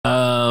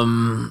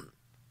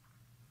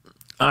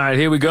All right,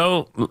 here we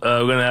go. We're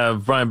going to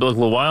have Brian Billick a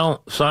little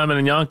while. Simon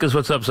and Yonkers.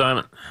 What's up,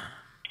 Simon?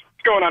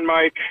 What's going on,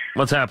 Mike?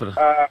 What's happening?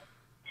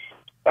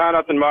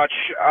 Nothing much.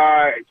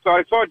 So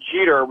I saw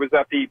Jeter was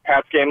at the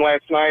Pats game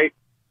last night,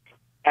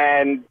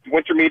 and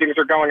winter meetings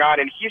are going on,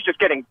 and he's just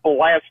getting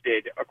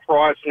blasted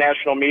across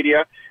national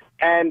media.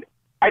 And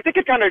I think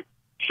it kind of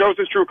shows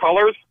his true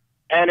colors,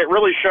 and it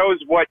really shows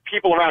what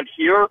people around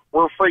here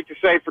were afraid to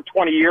say for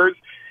 20 years,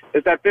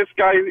 is that this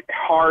guy's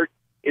heart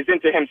is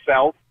into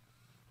himself.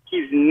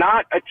 He's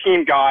not a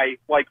team guy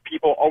like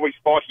people always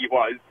thought he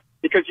was,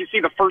 because you see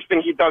the first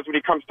thing he does when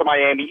he comes to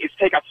Miami is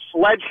take a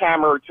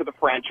sledgehammer to the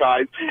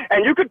franchise.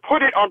 And you could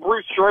put it on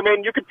Bruce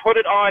Sherman. You could put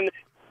it on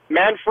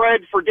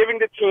Manfred for giving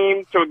the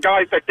team to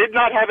guys that did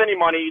not have any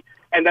money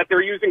and that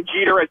they're using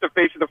Jeter as the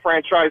face of the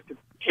franchise to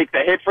take the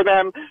hit for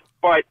them.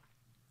 But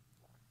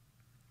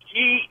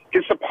he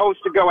is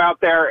supposed to go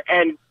out there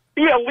and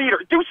be a leader.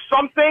 Do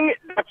something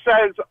that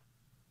says,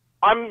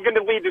 I'm going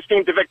to lead this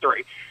team to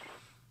victory.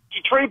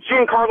 He trades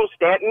Giancarlo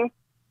Stanton.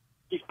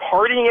 He's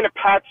partying in a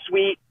Pat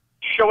suite,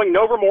 showing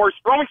no remorse,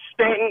 throwing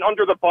Stanton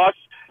under the bus.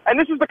 And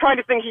this is the kind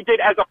of thing he did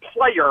as a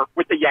player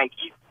with the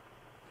Yankees.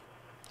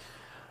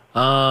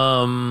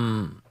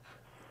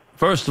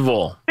 First of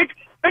all, think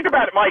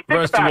about it, Mike.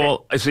 First of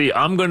all, I see.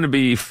 I'm going to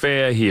be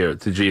fair here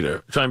to Jeter.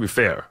 I'm trying to be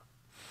fair.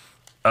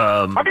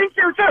 I'm being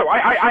fair too.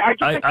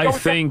 I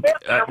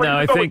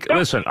think.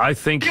 Listen. I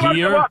think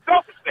here,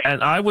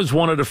 and I was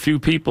one of the few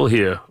people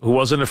here who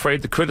wasn't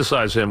afraid to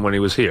criticize him when he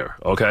was here.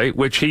 Okay,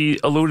 which he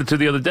alluded to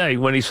the other day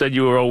when he said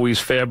you were always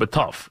fair but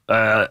tough.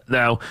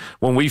 Now,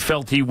 when we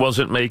felt he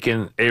wasn't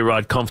making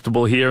A-Rod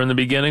comfortable here in the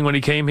beginning when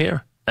he came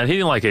here, and he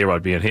didn't like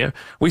A-Rod being here,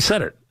 we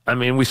said it. I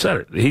mean, we said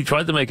it. He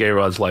tried to make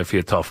A-Rod's life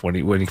here tough when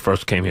he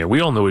first came here. We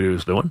all knew what he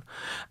was doing.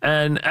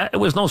 And it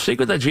was no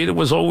secret that Jeter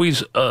was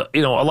always, a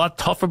lot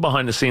tougher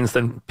behind the scenes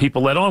than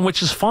people let on,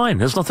 which is fine.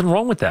 There's nothing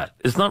wrong with that.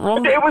 There's nothing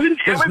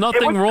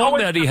wrong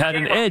that he had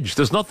an edge.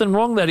 There's nothing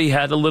wrong that he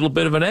had a little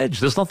bit of an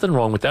edge. There's nothing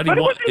wrong with that. But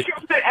it wasn't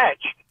just the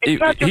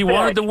edge. He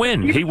wanted to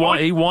win. He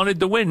wanted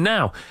to win.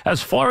 Now,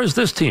 as far as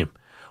this team,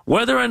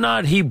 whether or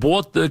not he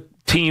bought the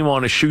team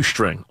on a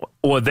shoestring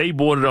or they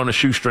bought it on a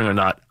shoestring or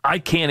not, I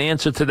can't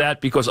answer to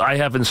that because I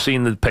haven't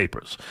seen the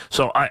papers.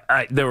 So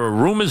there are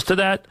rumors to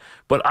that,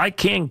 but I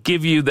can't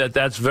give you that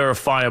that's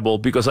verifiable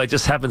because I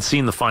just haven't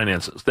seen the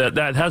finances.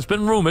 That has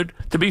been rumored,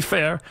 to be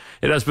fair.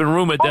 It has been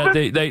rumored that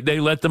they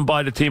let them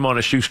buy the team on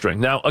a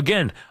shoestring. Now,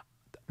 again,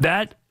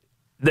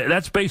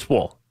 that's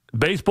baseball.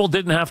 Baseball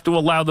didn't have to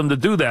allow them to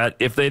do that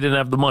if they didn't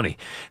have the money.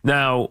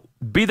 Now,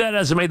 be that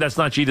as it may, that's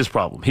not Jeter's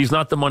problem. He's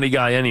not the money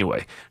guy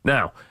anyway.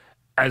 Now,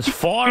 as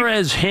far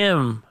as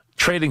him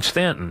trading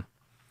Stanton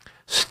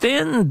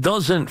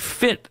doesn't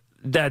fit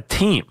that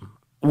team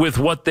with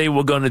what they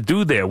were going to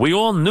do there. We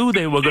all knew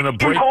they were going to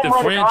break the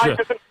franchise.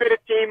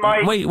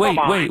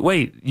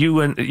 Wait.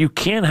 You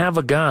can't have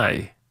a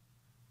guy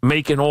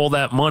making all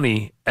that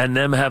money and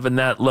them having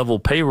that level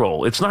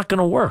payroll. It's not going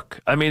to work.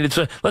 I mean,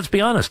 let's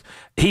be honest.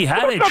 He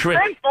had a trade.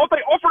 They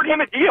offered him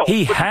a deal.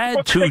 He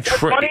had to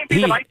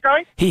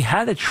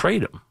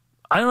trade him.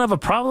 I don't have a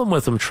problem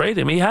with him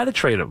trading him. He had to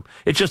trade him.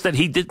 It's just that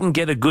he didn't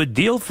get a good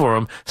deal for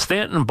him.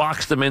 Stanton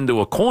boxed him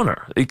into a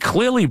corner. He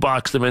clearly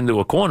boxed him into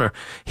a corner.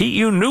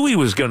 You knew he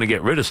was going to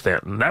get rid of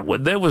Stanton.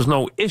 There was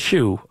no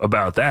issue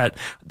about that.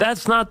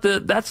 That's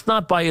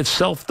not by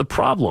itself the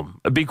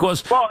problem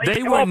because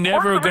they were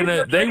never going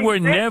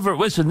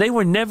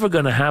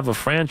to have a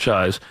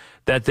franchise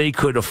that they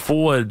could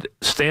afford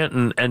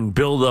Stanton and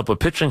build up a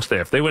pitching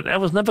staff. That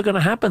was never going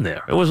to happen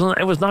there. It was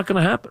not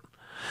going to happen.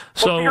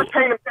 So you're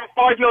paying him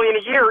 $5 million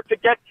a year to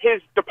get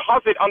his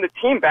deposit on the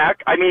team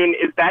back. I mean,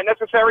 is that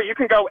necessary? You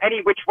can go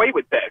any which way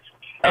with this.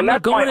 I'm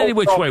not going any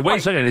which way. Wait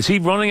a second. Is he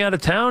running out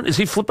of town? Is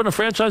he flipping a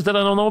franchise that I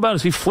don't know about?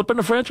 Is he flipping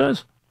a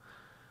franchise?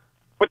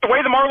 With the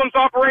way the Marlins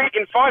operate,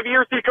 in 5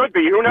 years he could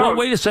be. Who knows? Well,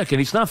 wait a second.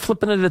 He's not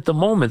flipping it at the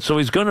moment, so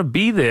he's going to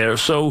be there.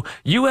 So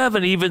you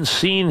haven't even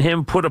seen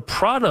him put a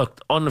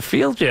product on the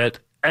field yet.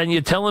 And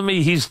you're telling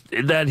me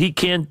that he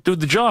can't do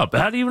the job.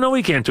 How do you know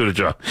he can't do the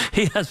job?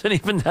 He hasn't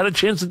even had a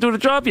chance to do the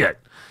job yet.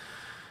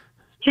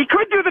 He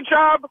could do the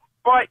job,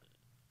 but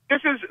this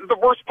is the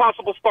worst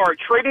possible start.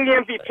 Trading the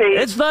MVP.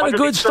 It's not a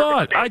good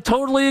start. I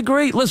totally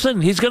agree.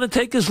 Listen, he's going to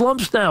take his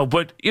lumps now.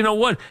 But you know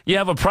what? You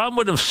have a problem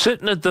with him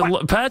sitting at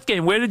the Pat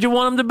game. Where did you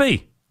want him to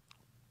be?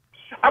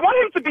 I want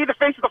him to be the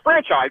face of the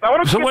franchise.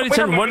 What does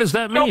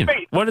that mean?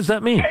 What does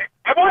that mean?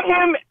 I want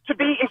him to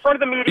be in front of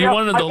the media. You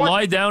want him to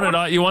lie down on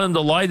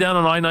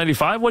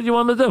I-95? What do you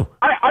want him to do?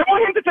 I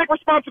want him to take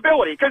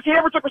responsibility because he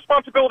never took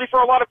responsibility for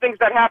a lot of things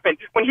that happened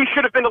when he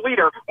should have been a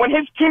leader. When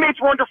his teammates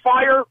were under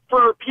fire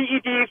for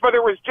PEDs, whether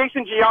it was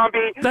Jason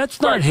Giambi. That's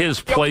not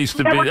his place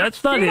to be.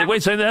 That's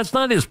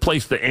not his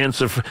place to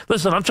answer for.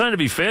 Listen, I'm trying to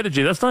be fair to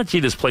you. That's not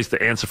Jeter's place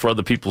to answer for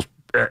other people's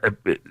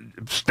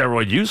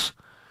steroid use.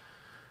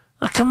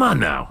 Oh, come on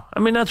now. I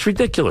mean, that's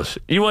ridiculous.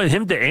 You want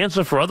him to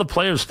answer for other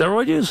players'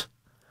 steroid use?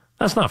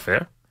 That's not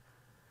fair.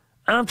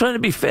 And I'm trying to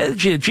be fair to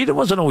Jeter. Jeter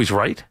wasn't always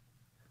right.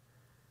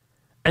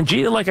 And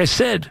Jeter, like I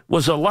said,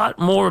 was a lot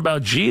more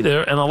about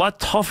Jeter and a lot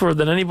tougher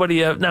than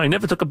anybody else. Now, he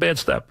never took a bad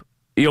step.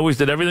 He always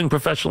did everything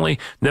professionally,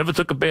 never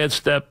took a bad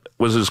step,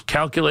 was as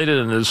calculated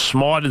and as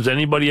smart as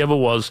anybody ever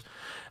was.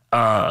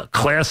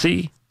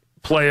 Classy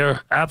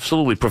player,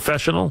 absolutely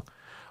professional.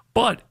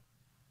 But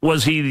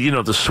was he,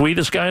 the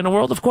sweetest guy in the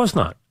world? Of course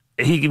not.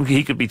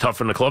 He could be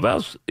tough in the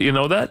clubhouse, you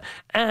know that.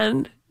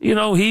 And, he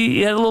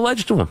had a little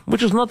edge to him,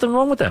 which is nothing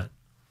wrong with that.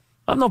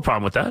 I have no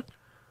problem with that.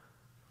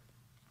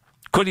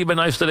 Could he have been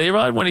nice to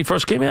A-Rod when he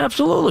first came in?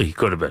 Absolutely, he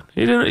could have been.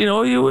 He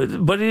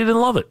didn't, but he didn't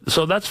love it,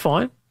 so that's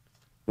fine.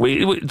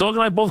 Dog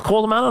and I both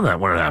called him out on that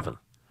when it happened.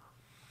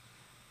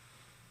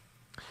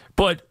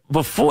 But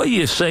before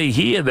you say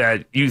here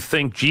that you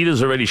think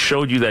Jeter's already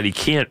showed you that he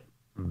can't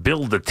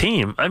build the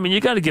team, I mean,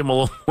 you got to give him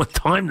a little more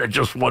time than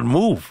just one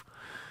move.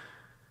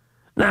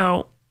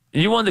 Now,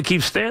 you wanted to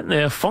keep Stanton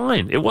there,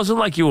 fine. It wasn't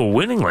like you were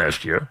winning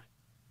last year.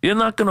 You're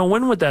not going to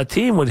win with that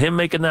team with him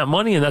making that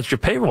money, and that's your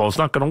payroll. It's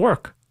not going to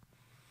work.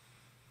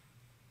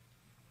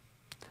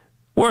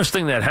 Worst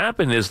thing that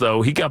happened is,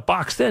 though, he got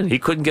boxed in. He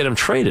couldn't get him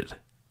traded.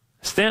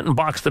 Stanton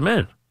boxed him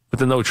in with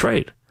the no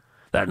trade.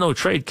 That no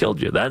trade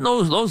killed you.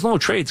 Those no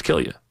trades kill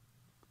you.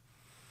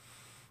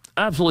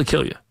 Absolutely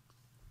kill you.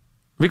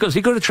 Because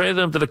he could have traded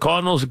him to the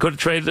Cardinals. He could have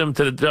traded him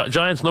to the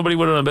Giants. Nobody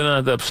would have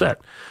been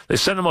upset. They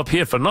sent him up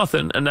here for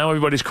nothing, and now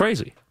everybody's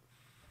crazy.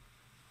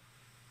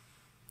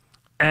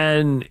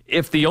 And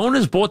if the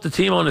owners bought the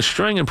team on a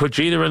string and put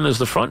Jeter in as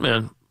the front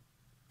man,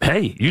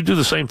 hey, you do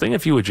the same thing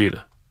if you were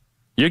Jeter.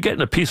 You're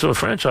getting a piece of a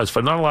franchise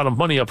for not a lot of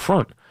money up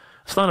front.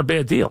 It's not a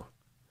bad deal.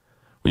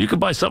 When you can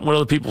buy something with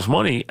other people's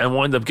money and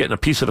wind up getting a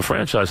piece of the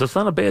franchise, that's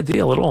not a bad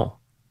deal at all.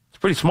 It's a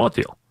pretty smart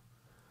deal.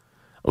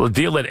 A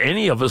deal that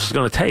any of us is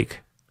going to take.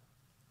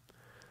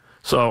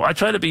 So I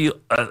try to be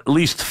at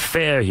least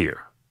fair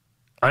here.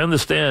 I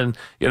understand,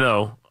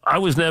 I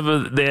was never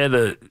there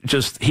to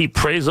just heap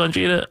praise on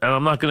Jeter, and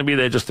I'm not going to be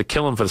there just to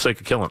kill him for the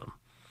sake of killing him.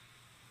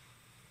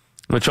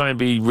 I'm going to try and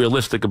be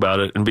realistic about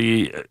it and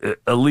be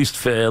at least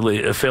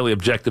fairly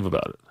objective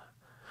about it.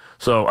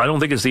 So I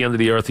don't think it's the end of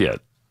the earth yet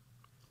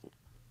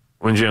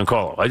when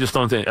Giancarlo.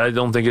 I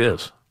don't think it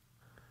is.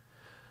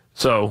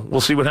 So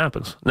we'll see what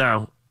happens.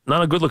 Now,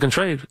 not a good-looking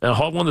trade, a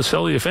hard one to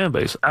sell to your fan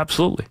base.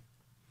 Absolutely.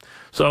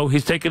 So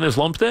he's taking his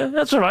lumps there.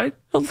 That's all right.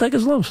 He'll take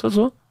his lumps. That's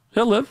all.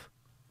 He'll live.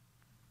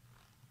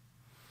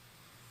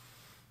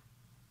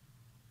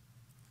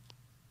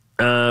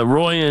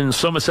 Roy in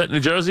Somerset, New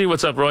Jersey.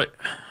 What's up, Roy?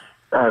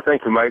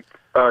 Thank you, Mike.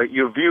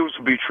 Your views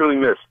will be truly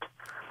missed.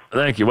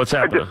 Thank you. What's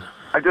happening?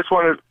 I just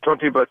want to talk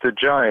to you about the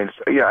Giants.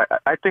 Yeah,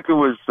 I think it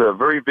was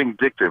very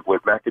vindictive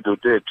what McAdoo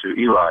did to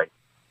Eli.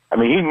 I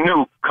mean, he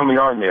knew coming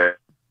on there,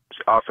 his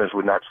offense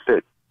would not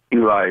fit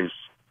Eli's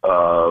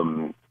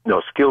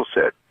skill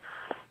set.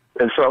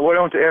 And so what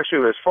I want to ask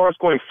you, as far as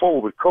going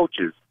forward with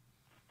coaches,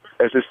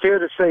 is it fair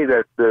to say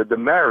that the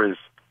Maras,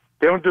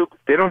 they don't do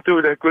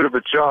that good of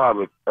a job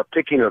of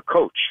picking a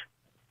coach?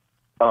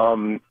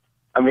 I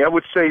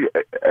would say,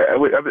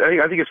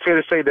 I think it's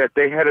fair to say that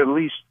they had at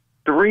least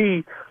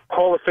 3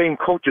 Hall of Fame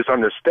coaches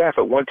on their staff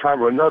at one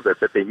time or another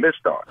that they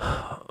missed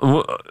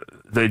on.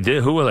 They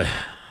did? Who were they?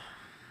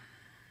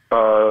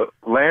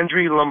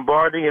 Landry,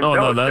 Lombardi, and no,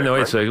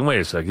 Belichick, wait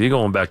a second. You're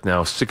going back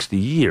now 60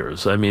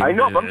 years. I mean, I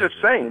know, but I'm just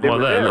saying.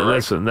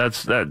 Listen,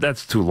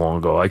 that's too long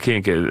ago. I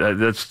can't get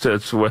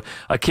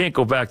I can't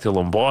go back to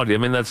Lombardi. I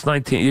mean, that's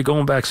 19. You're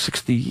going back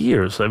 60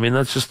 years. I mean,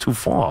 that's just too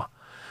far.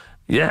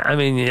 Yeah, I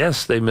mean,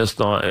 yes, they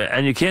missed on,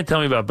 and you can't tell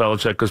me about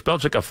Belichick because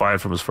Belichick got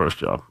fired from his first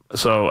job.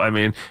 So I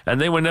mean, and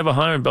they were never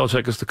hiring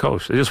Belichick as the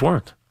coach. They just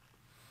weren't.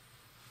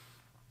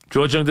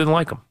 George Young didn't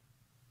like him.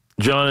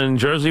 John in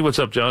Jersey, what's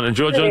up, John? And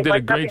George Young did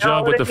a great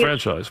job with the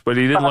franchise, but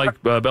he didn't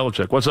like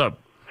Belichick. What's up?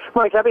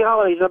 Mike, happy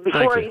holidays.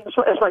 Before I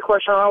ask my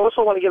question, I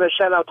also want to give a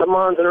shout-out to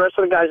Mons and the rest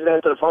of the guys that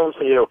answer the phone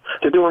for you.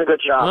 They're doing a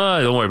good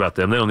job. Don't worry about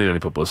them. They don't need any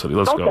publicity.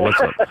 Let's go. What's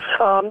up?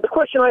 The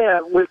question I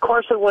have, with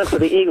Carson Wentz for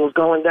the Eagles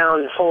going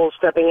down and Foles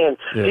stepping in,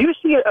 do you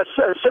see a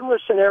similar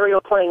scenario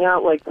playing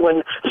out like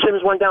when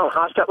Sims went down and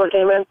Hostetler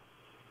came in?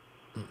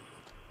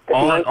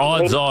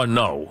 Odds are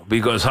no,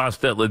 because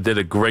Hostetler did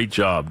a great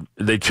job.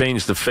 They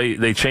changed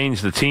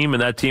the team,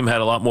 and that team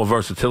had a lot more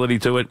versatility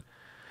to it.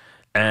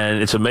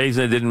 And it's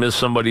amazing they didn't miss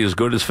somebody as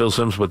good as Phil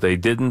Simms, but they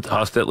didn't.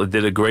 Hostetler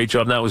did a great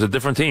job. Now, it was a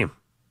different team.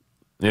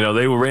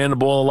 They ran the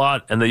ball a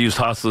lot, and they used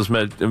Hostetler's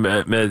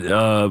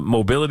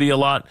mobility a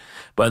lot,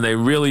 but they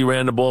really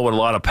ran the ball with a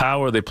lot of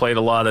power. They played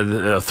a lot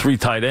of 3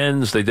 tight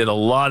ends. They did a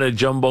lot of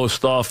jumbo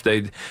stuff.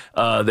 They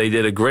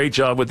did a great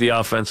job with the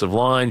offensive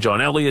line.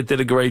 John Elliott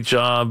did a great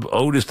job.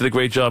 Otis did a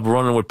great job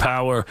running with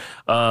power.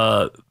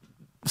 And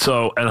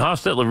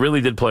Hostetler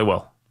really did play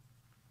well.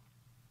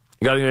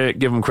 You got to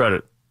give him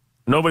credit.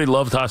 Nobody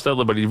loved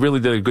Hostetler, but he really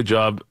did a good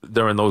job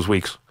during those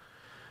weeks.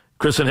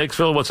 Chris in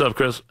Hicksville, what's up,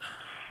 Chris?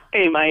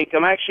 Hey, Mike,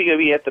 I'm actually going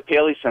to be at the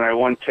Paley Center. I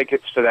won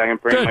tickets to that and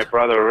bring my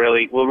brother.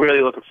 We're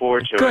really looking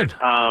forward to it.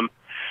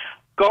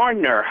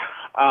 Gardner,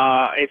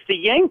 if the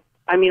Yankees,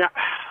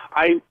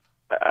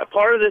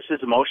 part of this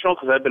is emotional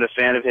because I've been a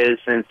fan of his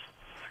since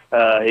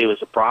He was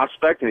a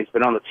prospect, and he's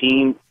been on the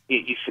team.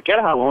 You forget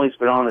how long he's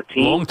been on the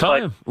team.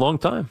 Long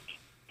time.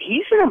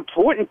 He's an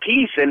important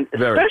piece, and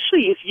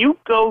especially if you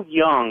go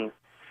young,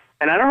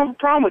 and I don't have a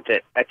problem with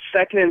it, at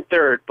second and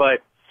third,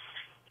 but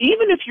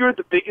even if you're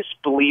the biggest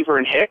believer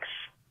in Hicks,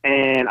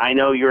 and I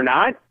know you're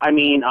not, I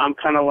mean, I'm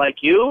kind of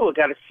like you.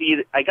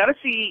 I got to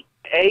see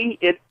A,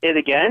 it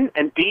again,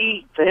 and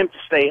B, for him to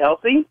stay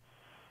healthy.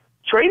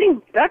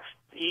 Trading,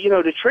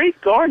 to trade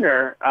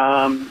Gardner,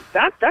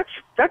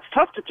 that's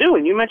tough to do.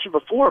 And you mentioned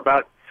before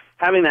about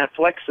having that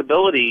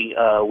flexibility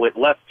with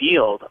left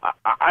field.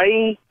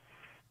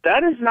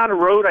 That is not a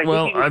road I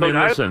think you can go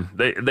down. Listen,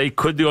 they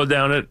could go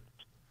down it.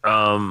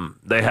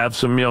 They have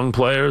some young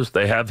players.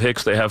 They have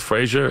Hicks. They have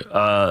Frazier.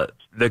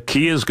 The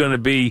key is going to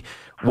be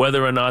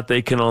whether or not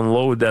they can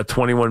unload that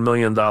 $21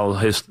 million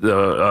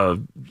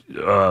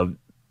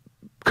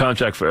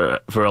contract for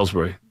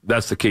Ellsbury.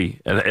 That's the key.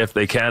 And if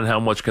they can, how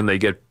much can they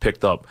get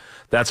picked up?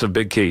 That's a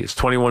big key. It's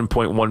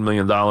 $21.1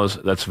 million.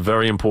 That's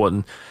very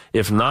important.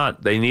 If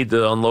not, they need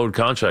to unload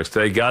contracts.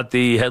 They got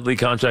the Headley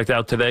contract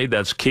out today.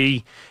 That's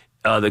key.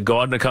 The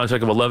Gardner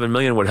contract of $11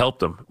 million would help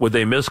them. Would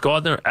they miss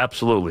Gardner?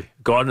 Absolutely.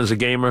 Gardner's a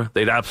gamer.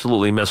 They'd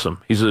absolutely miss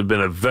him. He's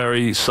been a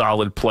very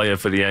solid player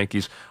for the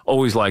Yankees.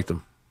 Always liked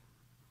him.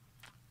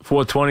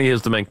 420,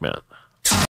 here's the Mink Man.